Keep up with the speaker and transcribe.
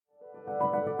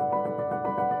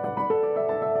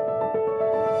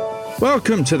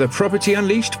Welcome to the Property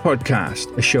Unleashed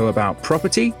podcast, a show about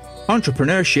property,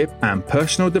 entrepreneurship, and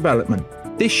personal development.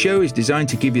 This show is designed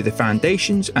to give you the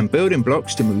foundations and building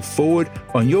blocks to move forward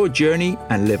on your journey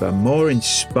and live a more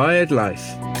inspired life.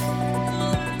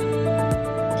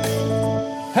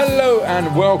 Hello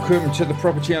and welcome to the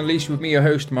Property Unleashed with me, your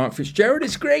host, Mark Fitzgerald.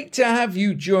 It's great to have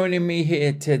you joining me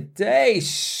here today.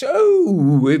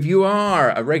 So, if you are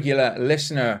a regular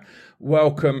listener,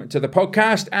 welcome to the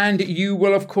podcast, and you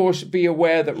will of course be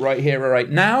aware that right here,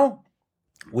 right now,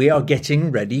 we are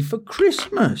getting ready for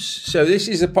Christmas. So this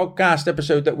is a podcast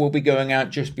episode that will be going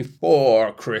out just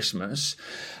before Christmas.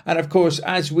 And of course,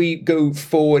 as we go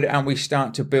forward and we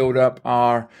start to build up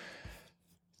our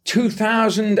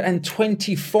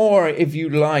 2024, if you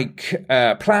like,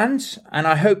 plans, and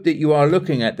I hope that you are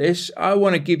looking at this. I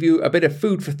want to give you a bit of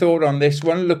food for thought on this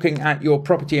one, looking at your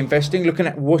property investing, looking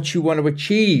at what you want to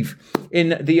achieve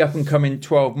in the up and coming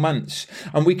 12 months.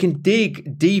 And we can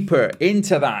dig deeper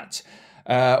into that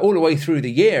all the way through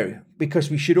the year, because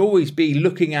we should always be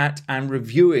looking at and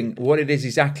reviewing what it is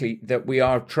exactly that we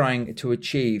are trying to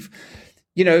achieve.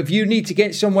 You know, if you need to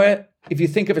get somewhere, if you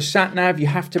think of a sat-nav, you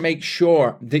have to make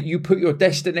sure that you put your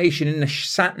destination in the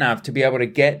sat-nav to be able to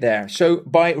get there. So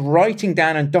by writing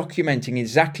down and documenting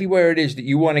exactly where it is that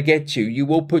you want to get to, you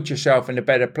will put yourself in a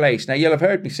better place. Now, you'll have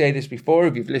heard me say this before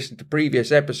if you've listened to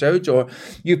previous episodes, or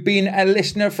you've been a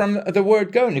listener from the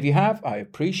word go. And if you have, I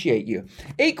appreciate you.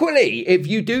 Equally, if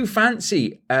you do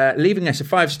fancy leaving us a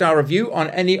 5-star review on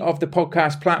any of the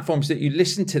podcast platforms that you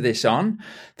listen to this on,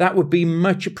 that would be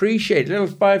much appreciated. A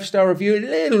little 5-star review, a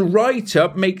little write-up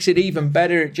makes it even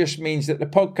better. It just means that the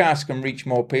podcast can reach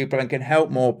more people and can help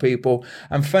more people.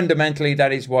 And fundamentally,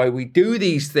 that is why we do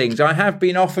these things. I have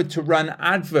been offered to run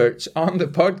adverts on the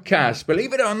podcast.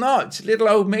 Believe it or not, little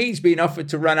old me's been offered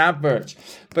to run adverts.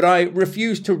 But I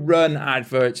refuse to run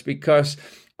adverts because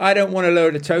I don't want to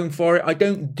lower the tone for it. I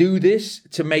don't do this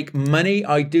to make money.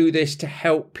 I do this to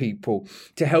help people,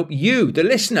 to help you, the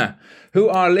listener, who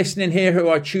are listening here, who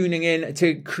are tuning in,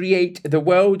 to create the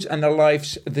worlds and the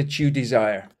lives that you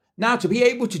desire. Now, to be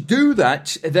able to do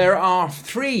that, there are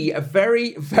 3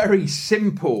 very, very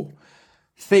simple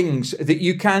things that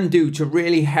you can do to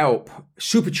really help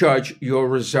supercharge your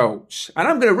results. And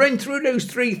I'm going to run through those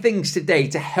 3 things today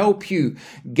to help you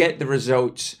get the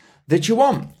results that you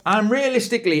want. And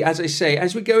realistically, as I say,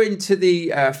 as we go into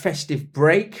the festive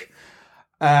break,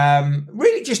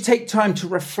 really just take time to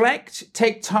reflect,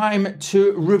 take time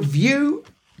to review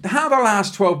how the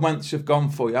last 12 months have gone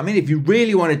for you. I mean, if you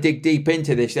really want to dig deep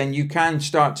into this, then you can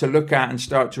start to look at and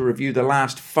start to review the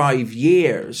last 5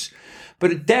 years.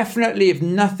 But definitely, if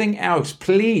nothing else,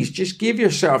 please just give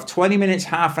yourself 20 minutes,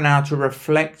 half an hour to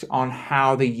reflect on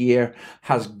how the year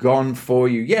has gone for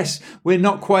you. Yes, we're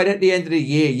not quite at the end of the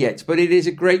year yet, but it is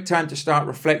a great time to start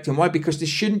reflecting. Why? Because this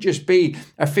shouldn't just be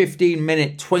a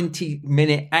 15-minute,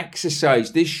 20-minute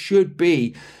exercise. This should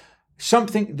be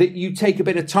something that you take a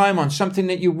bit of time on, something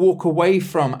that you walk away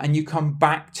from and you come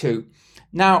back to.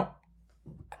 Now,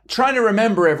 trying to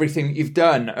remember everything that you've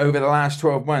done over the last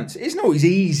 12 months isn't always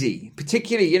easy.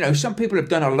 Particularly, some people have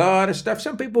done a lot of stuff.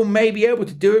 Some people may be able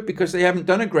to do it because they haven't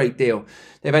done a great deal.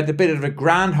 They've had a bit of a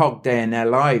Groundhog Day in their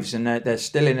lives, and they're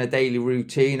still in a daily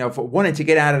routine of wanting to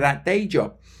get out of that day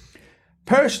job.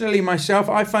 Personally, myself,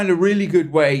 I find a really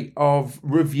good way of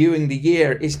reviewing the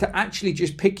year is to actually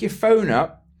just pick your phone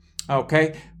up,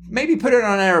 okay? Maybe put it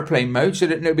on airplane mode so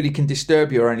that nobody can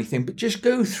disturb you or anything, but just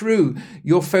go through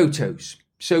your photos.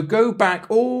 So go back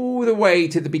all the way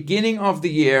to the beginning of the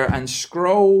year and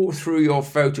scroll through your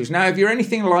photos. Now, if you're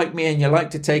anything like me and you like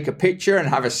to take a picture and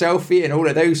have a selfie and all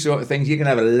of those sort of things, you can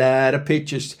have a lot of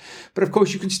pictures. But of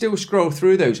course, you can still scroll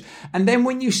through those. And then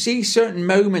when you see certain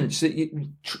moments that you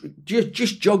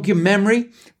just jog your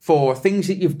memory for things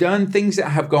that you've done, things that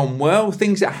have gone well,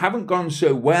 things that haven't gone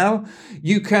so well,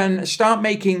 you can start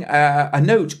making a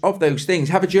note of those things.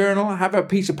 Have a journal, have a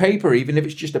piece of paper, even if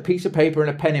it's just a piece of paper and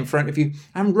a pen in front of you,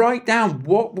 and write down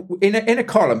what in a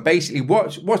column, basically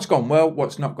what's gone well,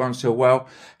 what's not gone so well.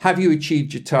 Have you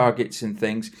achieved your targets and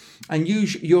things? And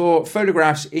use your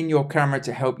photographs in your camera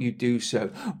to help you do so.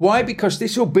 Why? Because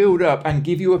this will build up and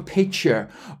give you a picture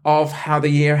of how the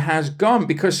year has gone.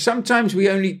 Because sometimes we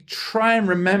only try and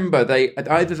remember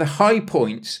either the high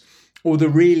points or the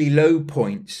really low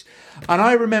points. And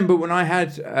I remember when I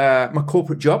had my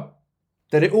corporate job,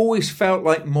 that it always felt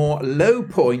like more low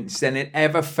points than it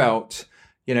ever felt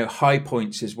high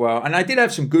points as well. And I did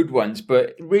have some good ones,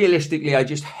 but realistically, I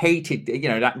just hated,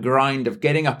 that grind of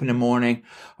getting up in the morning,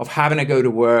 of having to go to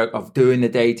work, of doing the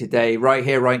day to day. Right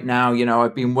here, right now,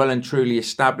 I've been well and truly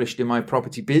established in my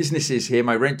property businesses here,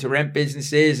 my rent to rent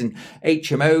businesses and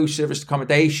HMO, service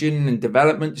accommodation, and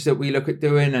developments that we look at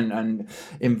doing, and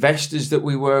investors that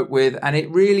we work with. And it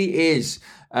really is,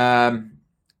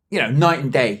 night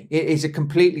and day. It is a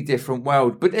completely different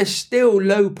world, but there's still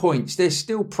low points. There's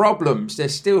still problems.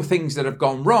 There's still things that have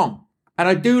gone wrong. And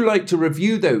I do like to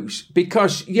review those,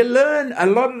 because you learn a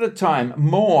lot of the time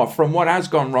more from what has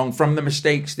gone wrong, from the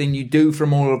mistakes, than you do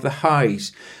from all of the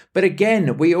highs. But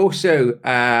again, we also,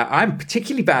 I'm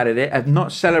particularly bad at it, of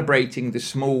not celebrating the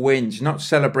small wins, not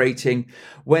celebrating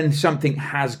when something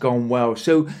has gone well.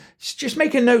 So just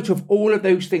make a note of all of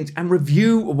those things and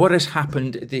review what has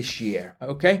happened this year.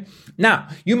 Okay. Now,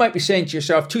 you might be saying to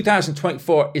yourself,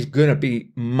 2024 is going to be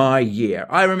my year.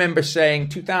 I remember saying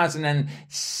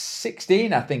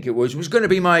 2016, I think it was going to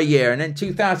be my year. And then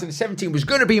 2017 was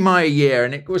going to be my year,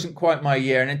 and it wasn't quite my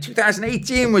year. And then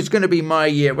 2018 was going to be my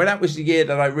year. Well, that was the year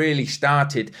that I really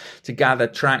started to gather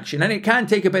traction. And it can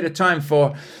take a bit of time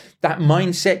for that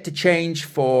mindset to change,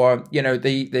 for,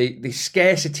 the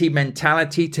scarcity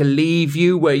mentality to leave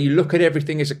you, where you look at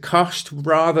everything as a cost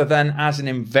rather than as an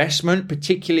investment,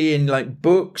 particularly in like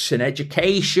books and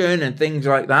education and things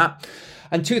like that.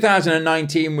 And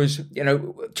 2019 was,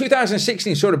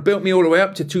 2016 sort of built me all the way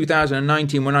up to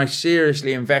 2019, when I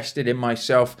seriously invested in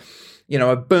myself.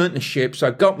 I burnt the ships,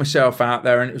 I got myself out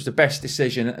there, and it was the best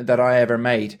decision that I ever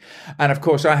made. And of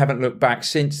course, I haven't looked back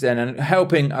since then. And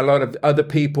helping a lot of other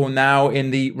people now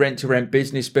in the rent-to-rent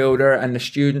business builder, and the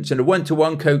students and the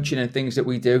one-to-one coaching and things that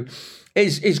we do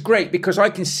is great, because I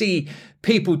can see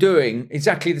people doing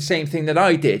exactly the same thing that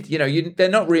I did. They're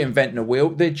not reinventing a wheel.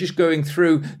 They're just going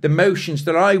through the motions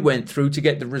that I went through to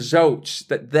get the results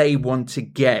that they want to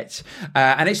get.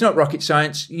 And it's not rocket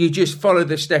science. You just follow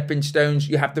the stepping stones.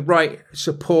 You have the right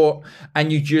support,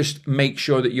 and you just make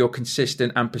sure that you're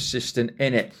consistent and persistent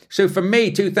in it. So for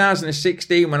me,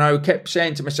 2016, when I kept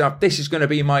saying to myself, this is going to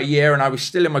be my year, and I was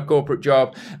still in my corporate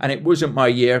job, and it wasn't my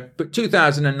year, but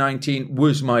 2019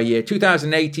 was my year.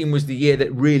 2018 was the year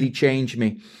that really changed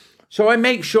me. So I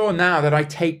make sure now that I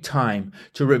take time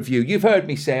to review. You've heard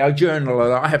me say I journal a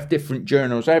lot. I have different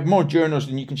journals. I have more journals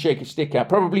than you can shake a stick at.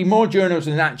 Probably more journals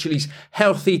than actually is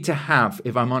healthy to have,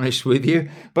 if I'm honest with you.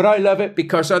 But I love it,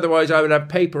 because otherwise I would have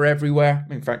paper everywhere.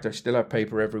 In fact, I still have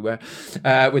paper everywhere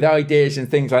with ideas and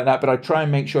things like that. But I try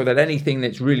and make sure that anything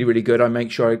that's really, really good, I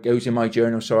make sure it goes in my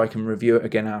journal so I can review it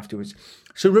again afterwards.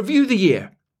 So review the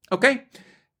year, okay?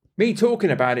 Me talking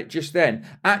about it just then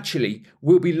actually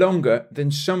will be longer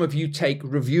than some of you take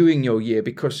reviewing your year,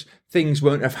 because things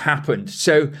won't have happened.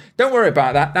 So don't worry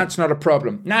about that. That's not a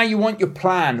problem. Now you want your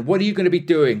plan. What are you going to be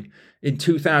doing in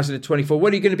 2024?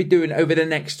 What are you going to be doing over the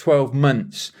next 12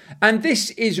 months? And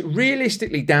this is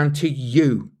realistically down to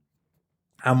you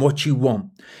and what you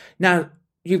want. Now,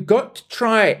 you've got to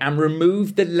try and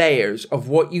remove the layers of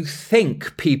what you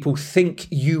think people think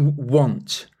you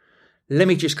want. Let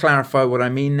me just clarify what I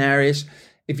mean there is,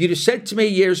 if you'd have said to me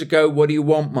years ago, what do you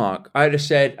want, Mark? I'd have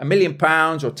said £1 million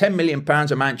or £10 million,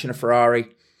 a mansion, a Ferrari.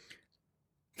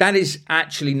 That is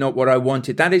actually not what I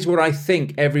wanted. That is what I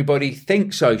think everybody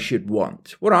thinks I should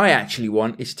want. What I actually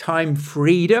want is time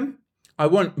freedom. I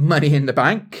want money in the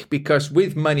bank, because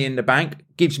with money in the bank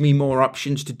gives me more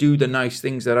options to do the nice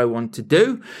things that I want to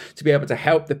do, to be able to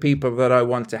help the people that I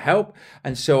want to help,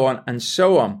 and so on and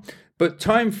so on. But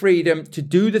time freedom to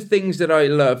do the things that I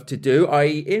love to do,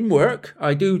 i.e. in work.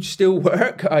 I do still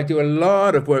work. I do a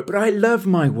lot of work, but I love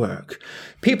my work.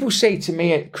 People say to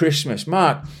me at Christmas,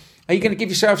 Mark, are you going to give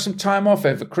yourself some time off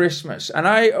over Christmas? And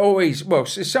I always,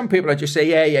 some people I just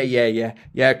say,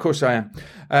 yeah, of course I am.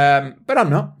 But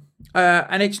I'm not.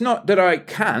 And it's not that I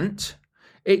can't.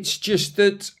 It's just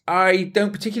that I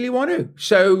don't particularly want to.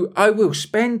 So I will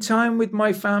spend time with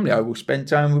my family. I will spend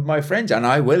time with my friends, and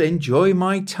I will enjoy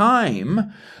my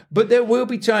time. But there will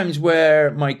be times where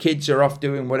my kids are off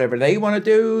doing whatever they want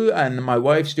to do, and my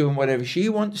wife's doing whatever she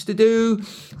wants to do.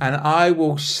 And I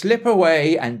will slip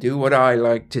away and do what I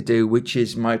like to do, which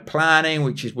is my planning,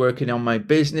 which is working on my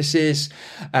businesses,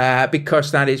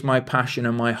 because that is my passion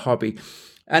and my hobby.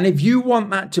 And if you want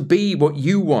that to be what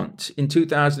you want in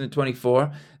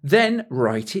 2024, then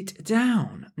write it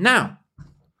down. Now,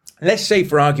 let's say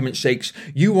for argument's sakes,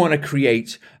 you want to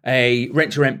create a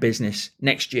rent-to-rent business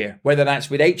next year, whether that's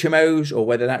with HMOs or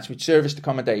whether that's with serviced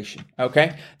accommodation,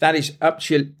 okay? That is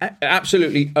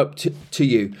absolutely up to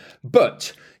you.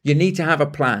 But You need to have a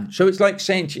plan. So it's like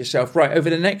saying to yourself, right,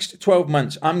 over the next 12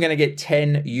 months, I'm going to get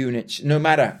 10 units. No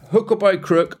matter hook or by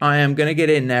crook, I am going to get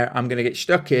in there. I'm going to get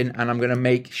stuck in and I'm going to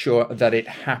make sure that it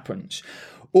happens.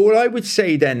 All I would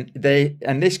say then,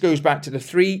 and this goes back to the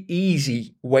 3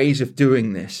 easy ways of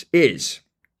doing this, is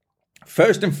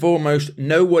first and foremost,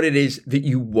 know what it is that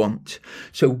you want.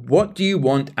 So what do you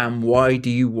want and why do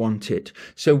you want it?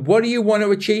 So what do you want to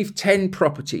achieve? 10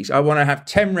 properties. I want to have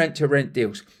 10 rent-to-rent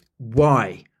deals.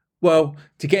 Why? Well,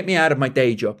 to get me out of my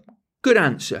day job. Good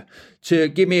answer. To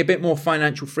give me a bit more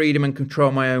financial freedom and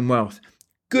control my own wealth.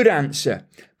 Good answer.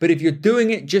 But if you're doing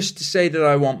it just to say that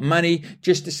I want money,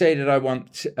 just to say that I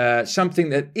want something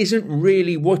that isn't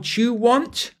really what you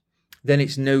want, then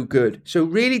it's no good. So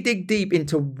really dig deep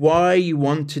into why you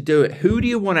want to do it. Who do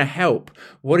you want to help?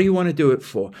 What do you want to do it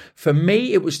for? For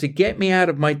me, it was to get me out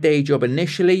of my day job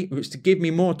initially. It was to give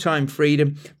me more time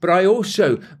freedom. But I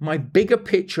also, my bigger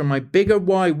picture, my bigger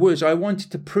why was I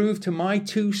wanted to prove to my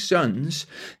 2 sons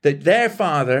that their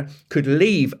father could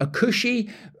leave a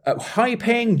cushy,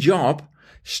 high-paying job,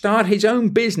 start his own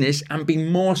business and be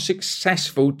more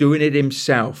successful doing it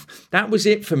himself. That was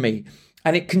it for me.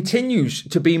 And it continues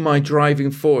to be my driving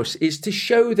force, is to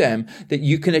show them that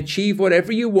you can achieve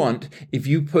whatever you want if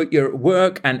you put your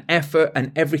work and effort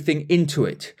and everything into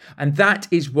it. And that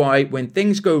is why when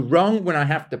things go wrong, when I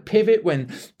have to pivot, when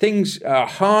things are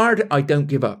hard, I don't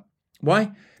give up.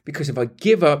 Why? Because if I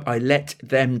give up, I let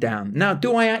them down. Now,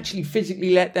 do I actually physically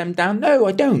let them down? No,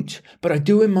 I don't. But I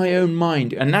do in my own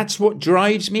mind. And that's what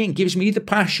drives me and gives me the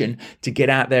passion to get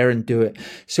out there and do it.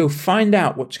 So find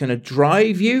out what's going to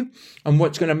drive you and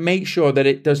what's going to make sure that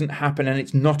it doesn't happen and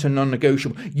it's not a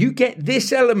non-negotiable. You get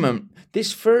this element,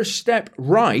 this first step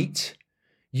right,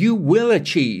 you will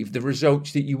achieve the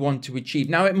results that you want to achieve.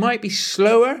 Now, it might be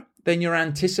slower than you're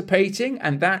anticipating,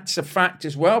 and that's a fact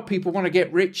as well. People want to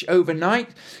get rich overnight.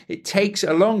 It takes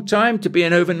a long time to be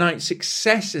an overnight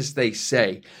success, as they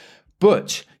say.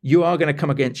 But you are going to come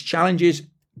against challenges,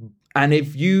 and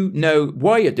if you know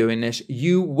why you're doing this,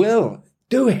 you will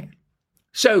do it.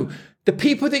 So the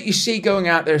people that you see going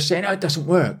out there saying, oh, it doesn't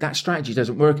work, that strategy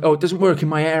doesn't work, oh, it doesn't work in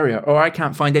my area, or I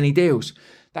can't find any deals,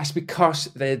 that's because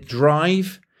their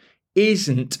drive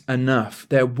isn't enough.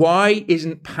 Their why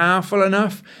isn't powerful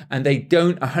enough, and they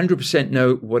don't 100%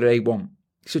 know what they want.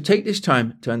 So take this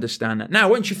time to understand that. Now,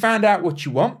 once you found out what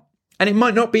you want, and it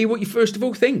might not be what you first of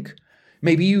all think.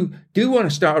 Maybe you do want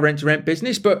to start a rent-to-rent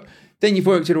business, but then you've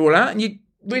worked it all out and you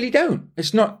really don't.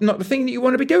 It's not the thing that you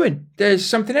want to be doing. There's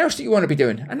something else that you want to be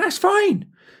doing, and that's fine.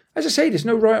 As I say, there's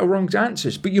no right or wrong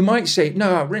answers, but you might say,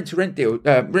 no,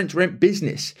 rent-to-rent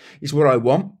business is what I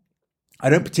want. I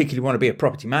don't particularly want to be a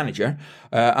property manager.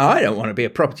 I don't want to be a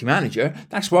property manager.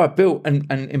 That's why I built and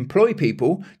employ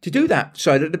people to do that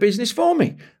side of the business for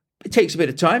me. It takes a bit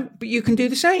of time, but you can do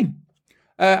the same.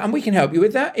 And we can help you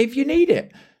with that if you need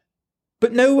it.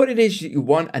 But know what it is that you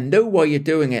want and know why you're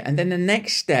doing it. And then the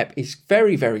next step is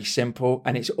very, very simple.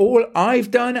 And it's all I've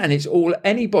done and it's all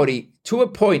anybody to a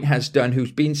point has done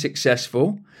who's been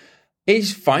successful,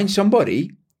 is find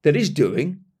somebody that is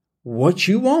doing what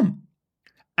you want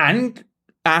and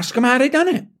ask them how they done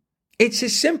it. It's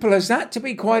as simple as that, to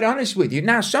be quite honest with you.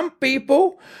 Now, some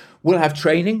people will have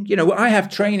training. You know, I have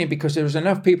training because there was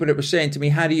enough people that were saying to me,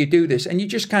 how do you do this? And you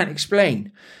just can't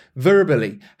explain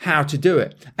verbally how to do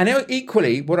it. And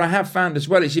equally, what I have found as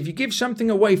well is if you give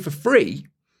something away for free,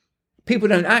 people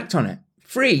don't act on it.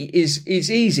 Free is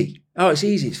easy. Oh, it's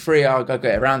easy. It's free. I'll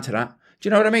get around to that. Do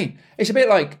you know what I mean? It's a bit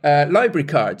like library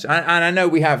cards. And I know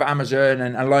we have Amazon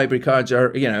and library cards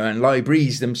are, you know, and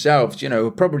libraries themselves, you know,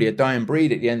 probably a dying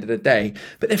breed at the end of the day,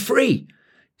 but they're free.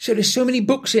 So there's so many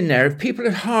books in there. If people are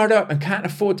hard up and can't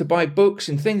afford to buy books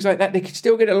and things like that, they can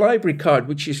still get a library card,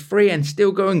 which is free, and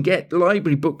still go and get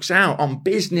library books out on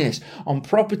business, on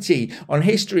property, on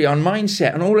history, on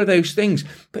mindset, and all of those things.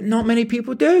 But not many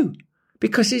people do.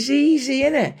 Because it's easy,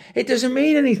 innit? It doesn't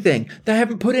mean anything. They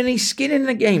haven't put any skin in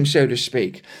the game, so to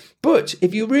speak. But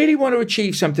if you really want to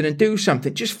achieve something and do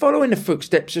something, just follow in the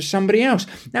footsteps of somebody else.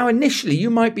 Now, initially,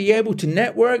 you might be able to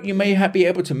network. You may be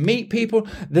able to meet people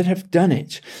that have done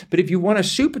it. But if you want to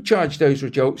supercharge those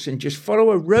results and just follow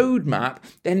a roadmap,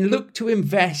 then look to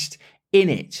invest in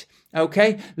it.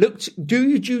 Okay? Do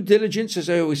your due diligence, as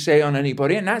I always say on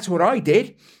anybody. And that's what I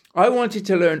did. I wanted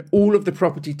to learn all of the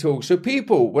property tools. So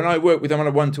people, when I work with them on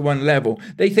a one-to-one level,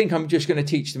 they think I'm just going to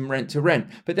teach them rent to rent,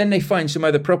 but then they find some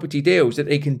other property deals that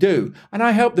they can do. And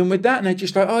I help them with that. And they're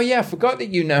just like, oh yeah, I forgot that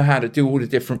you know how to do all the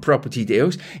different property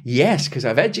deals. Yes, because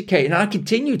I've educated and I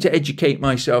continue to educate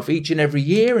myself each and every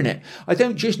year in it. I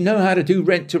don't just know how to do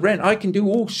rent to rent. I can do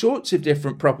all sorts of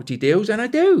different property deals, and I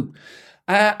do.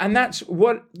 And that's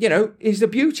what, is the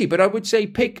beauty. But I would say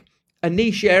pick a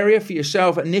niche area for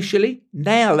yourself initially,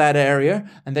 nail that area,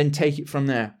 and then take it from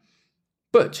there.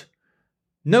 But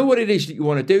know what it is that you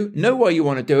want to do, know why you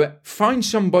want to do it, find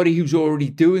somebody who's already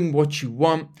doing what you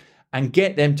want, and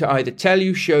get them to either tell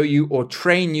you, show you, or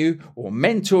train you, or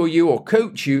mentor you, or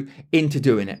coach you into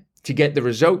doing it to get the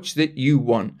results that you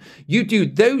want. You do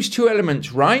those two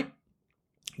elements right,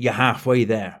 you're halfway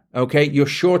there. Okay, you're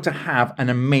sure to have an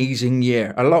amazing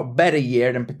year, a lot better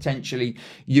year than potentially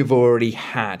you've already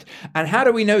had. And how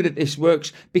do we know that this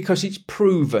works? Because it's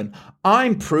proven.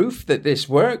 I'm proof that this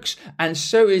works, and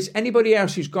so is anybody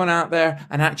else who's gone out there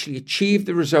and actually achieved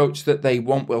the results that they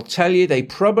want. Will tell you they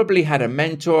probably had a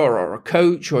mentor or a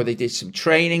coach, or they did some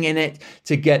training in it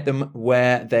to get them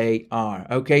where they are.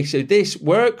 Okay, so this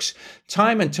works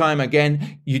time and time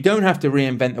again. You don't have to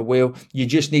reinvent the wheel. You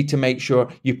just need to make sure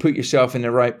you put yourself in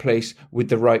the right place with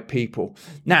the right people.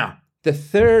 Now, the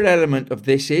third element of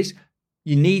this is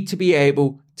you need to be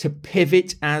able to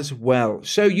pivot as well.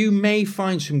 So you may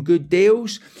find some good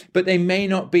deals, but they may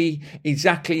not be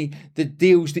exactly the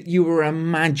deals that you were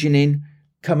imagining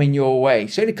coming your way.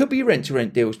 So it could be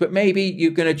rent-to-rent deals, but maybe you're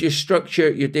going to just structure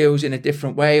your deals in a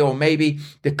different way, or maybe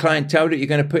the clientele that you're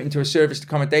going to put into a serviced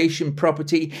accommodation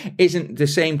property isn't the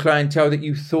same clientele that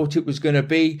you thought it was going to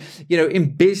be.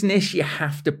 In business, you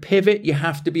have to pivot. You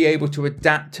have to be able to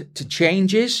adapt to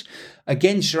changes.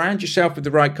 Again, surround yourself with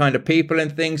the right kind of people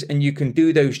and things, and you can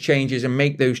do those changes and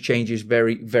make those changes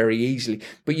very, very easily.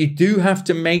 But you do have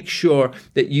to make sure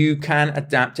that you can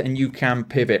adapt and you can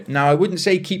pivot. Now, I wouldn't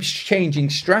say keep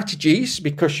changing strategies,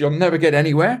 because you'll never get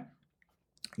anywhere.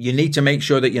 You need to make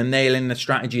sure that you're nailing the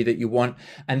strategy that you want,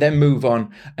 and then move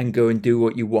on and go and do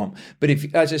what you want. But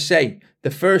if, as I say,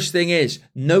 the first thing is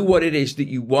know what it is that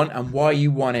you want and why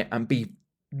you want it, and be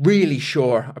really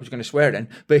sure, I was going to swear then,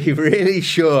 but you're really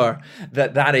sure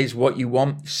that that is what you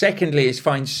want. Secondly is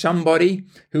find somebody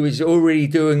who is already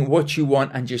doing what you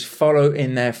want and just follow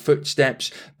in their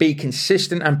footsteps. Be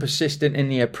consistent and persistent in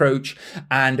the approach.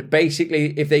 And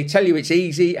basically, if they tell you it's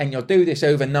easy and you'll do this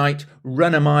overnight,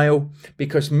 run a mile,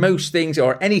 because most things,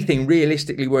 or anything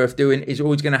realistically worth doing, is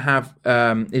always going to have,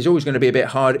 is always going to be a bit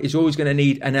hard, is always going to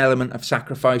need an element of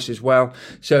sacrifice as well.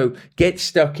 So get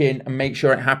stuck in and make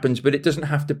sure it happens, but it doesn't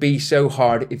have to be so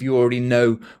hard if you already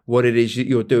know what it is that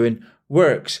you're doing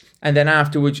works. And then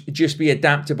afterwards, just be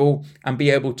adaptable and be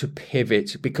able to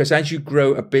pivot, because as you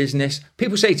grow a business,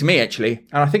 people say to me, actually,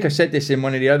 and I think I said this in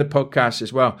one of the other podcasts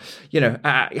as well,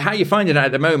 how you finding it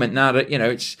at the moment now that,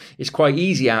 it's quite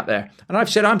easy out there. And I've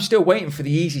said, I'm still waiting for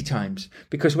the easy times,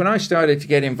 because when I started to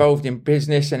get involved in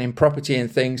business and in property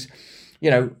and things,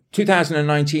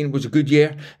 2019 was a good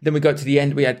year. Then we got to the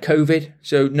end, we had COVID.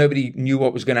 So nobody knew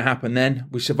what was going to happen then.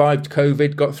 We survived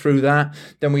COVID, got through that.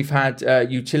 Then we've had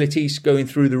utilities going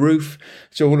through the roof.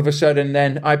 So all of a sudden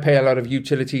then I pay a lot of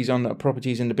utilities on the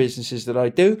properties and the businesses that I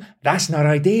do. That's not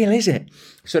ideal, is it?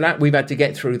 So that we've had to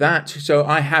get through that. So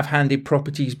I have handed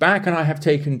properties back and I have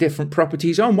taken different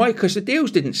properties on. Why? Because the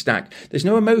deals didn't stack. There's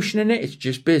no emotion in it. It's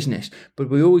just business. But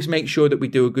we always make sure that we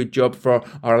do a good job for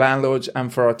our landlords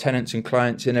and for our tenants and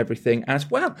clients and everything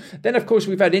as well. Then, of course,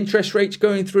 we've had interest rates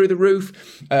going through the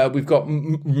roof. We've got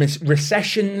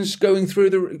recessions going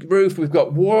through the roof. We've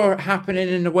got war happening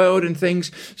in the world and things.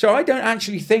 So I don't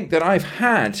actually think that I've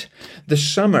had the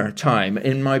summertime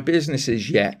in my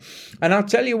businesses yet. And I'll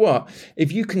tell you what,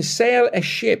 if you can sail a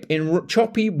ship in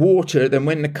choppy water, then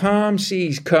when the calm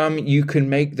seas come, you can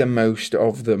make the most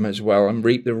of them as well and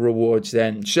reap the rewards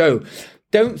then. So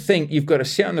don't think you've got to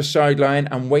sit on the sideline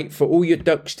and wait for all your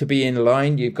ducks to be in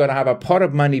line. You've got to have a pot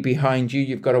of money behind you.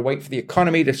 You've got to wait for the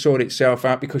economy to sort itself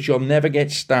out, because you'll never get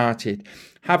started.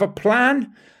 Have a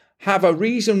plan, have a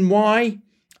reason why,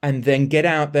 and then get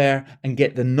out there and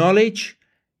get the knowledge.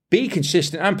 Be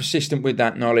consistent and persistent with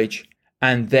that knowledge.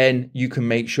 And then you can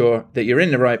make sure that you're in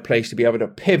the right place to be able to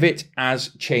pivot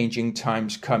as changing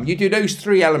times come. You do those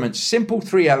three elements, simple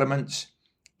three elements,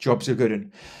 jobs are good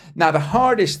one. Now, the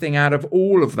hardest thing out of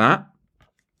all of that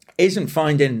isn't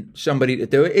finding somebody to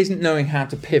do it, isn't knowing how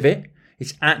to pivot.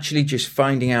 It's actually just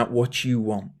finding out what you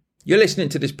want. You're listening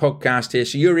to this podcast here,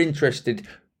 so you're interested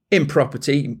in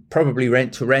property, probably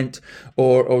rent to rent,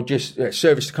 or just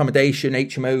serviced accommodation,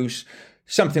 HMOs,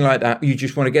 something like that. You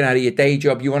just want to get out of your day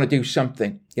job. You want to do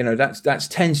something. That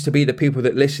tends to be the people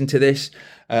that listen to this.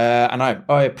 And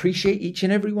I appreciate each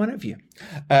and every one of you.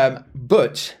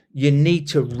 But you need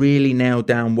to really nail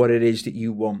down what it is that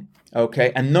you want.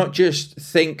 Okay. And not just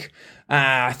think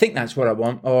I think that's what I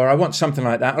want, or I want something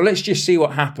like that, or let's just see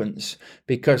what happens,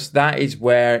 because that is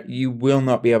where you will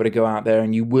not be able to go out there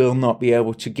and you will not be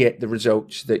able to get the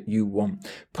results that you want.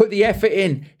 Put the effort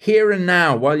in here and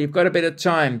now while you've got a bit of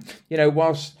time,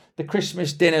 whilst the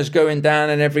Christmas dinner's going down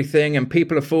and everything and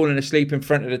people are falling asleep in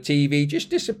front of the TV. Just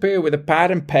disappear with a pad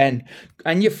and pen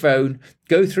and your phone,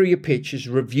 go through your pictures,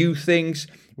 review things,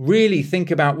 really think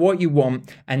about what you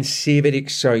want and see if it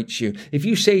excites you. If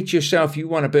you say to yourself you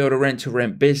want to build a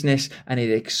rent-to-rent business and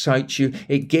it excites you,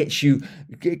 it gets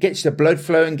the blood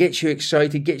flowing, gets you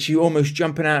excited, gets you almost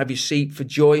jumping out of your seat for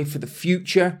joy for the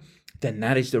future, then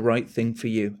that is the right thing for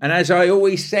you. And as I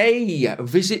always say,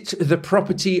 visit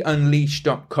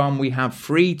thepropertyunleashed.com. We have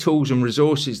free tools and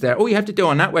resources there. All you have to do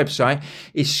on that website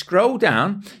is scroll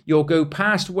down. You'll go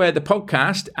past where the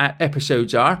podcast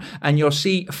episodes are, and you'll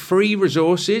see free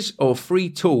resources or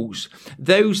free tools.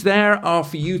 Those there are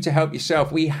for you to help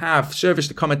yourself. We have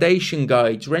serviced accommodation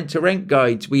guides, rent-to-rent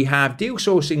guides. We have deal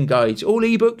sourcing guides, all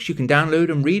ebooks you can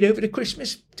download and read over the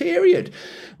Christmas period.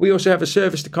 We also have a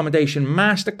serviced accommodation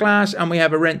masterclass, and we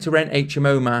have a rent-to-rent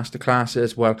HMO masterclass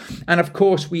as well. And of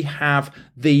course, we have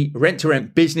the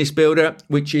rent-to-rent business builder,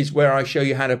 which is where I show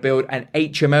you how to build an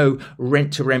HMO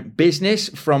rent-to-rent business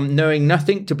from knowing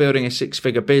nothing to building a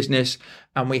six-figure business.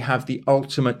 And we have the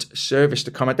ultimate serviced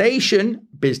accommodation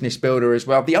business builder as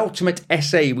well, the ultimate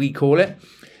SA we call it.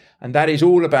 And that is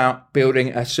all about building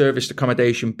a serviced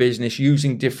accommodation business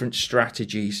using different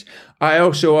strategies. I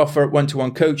also offer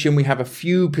one-to-one coaching. We have a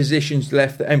few positions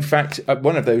left. In fact,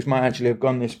 one of those might actually have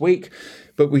gone this week,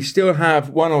 but we still have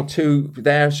one or two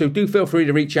there. So do feel free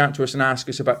to reach out to us and ask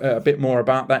us about a bit more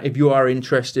about that. If you are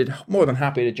interested, more than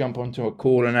happy to jump onto a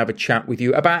call and have a chat with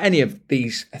you about any of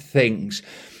these things.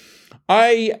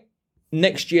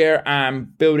 Next year,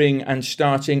 I'm building and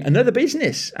starting another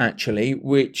business, actually,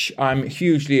 which I'm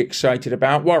hugely excited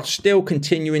about, while still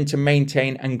continuing to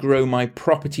maintain and grow my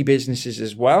property businesses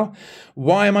as well.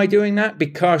 Why am I doing that?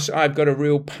 Because I've got a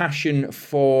real passion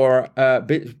for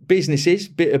businesses,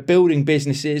 building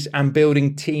businesses and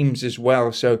building teams as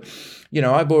well. So,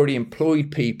 I've already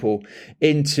employed people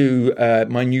into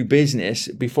my new business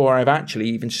before I've actually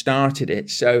even started it.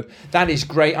 So that is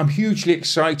great. I'm hugely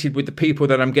excited with the people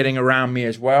that I'm getting around me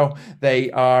as well.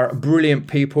 They are brilliant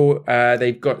people.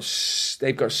 They've got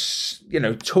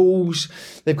tools.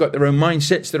 They've got their own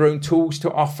mindsets, their own tools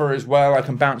to offer as well. I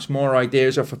can bounce more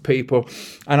ideas off of people.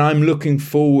 And I'm looking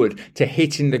forward to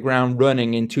hitting the ground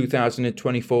running in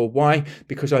 2024. Why?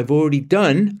 Because I've already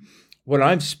done what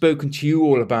I've spoken to you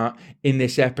all about in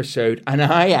this episode, and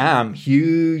I am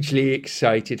hugely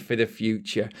excited for the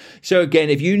future. So again,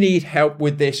 if you need help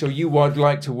with this or you would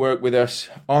like to work with us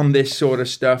on this sort of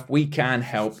stuff, we can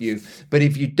help you. But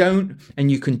if you don't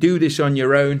and you can do this on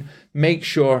your own, make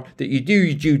sure that you do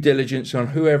your due diligence on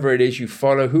whoever it is you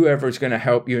follow, whoever is going to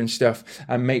help you and stuff,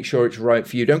 and make sure it's right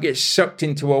for you. Don't get sucked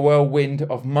into a whirlwind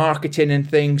of marketing and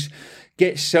things.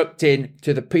 Get sucked in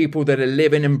to the people that are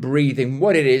living and breathing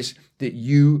what it is that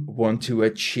you want to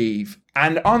achieve.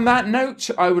 And on that note,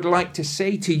 I would like to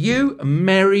say to you,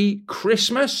 Merry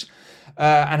Christmas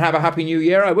and have a Happy New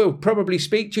Year. I will probably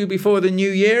speak to you before the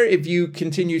New Year if you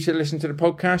continue to listen to the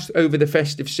podcast over the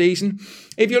festive season.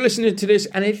 If you're listening to this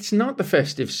and it's not the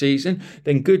festive season,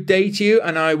 then good day to you,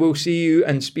 and I will see you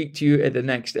and speak to you at the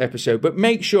next episode. But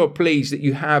make sure, please, that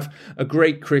you have a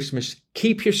great Christmas.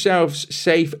 Keep yourselves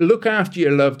safe, look after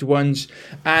your loved ones,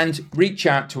 and reach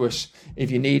out to us if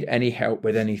you need any help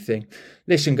with anything.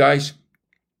 Listen, guys,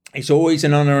 it's always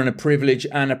an honor and a privilege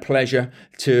and a pleasure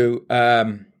to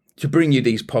bring you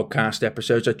these podcast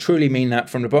episodes. I truly mean that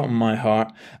from the bottom of my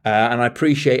heart, and I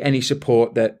appreciate any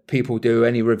support that people do,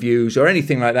 any reviews or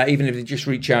anything like that, even if they just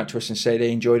reach out to us and say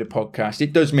they enjoy the podcast.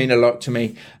 It does mean a lot to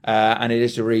me, and it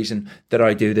is the reason that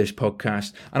I do this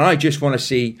podcast. And I just want to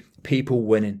see people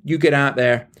winning. You get out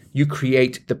there, you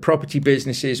create the property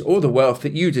businesses or the wealth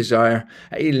that you desire.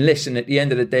 Listen, at the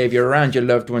end of the day, if you're around your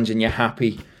loved ones and you're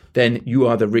happy, then you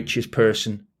are the richest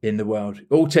person in the world.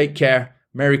 All take care.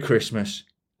 Merry Christmas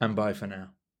and bye for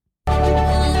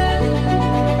now.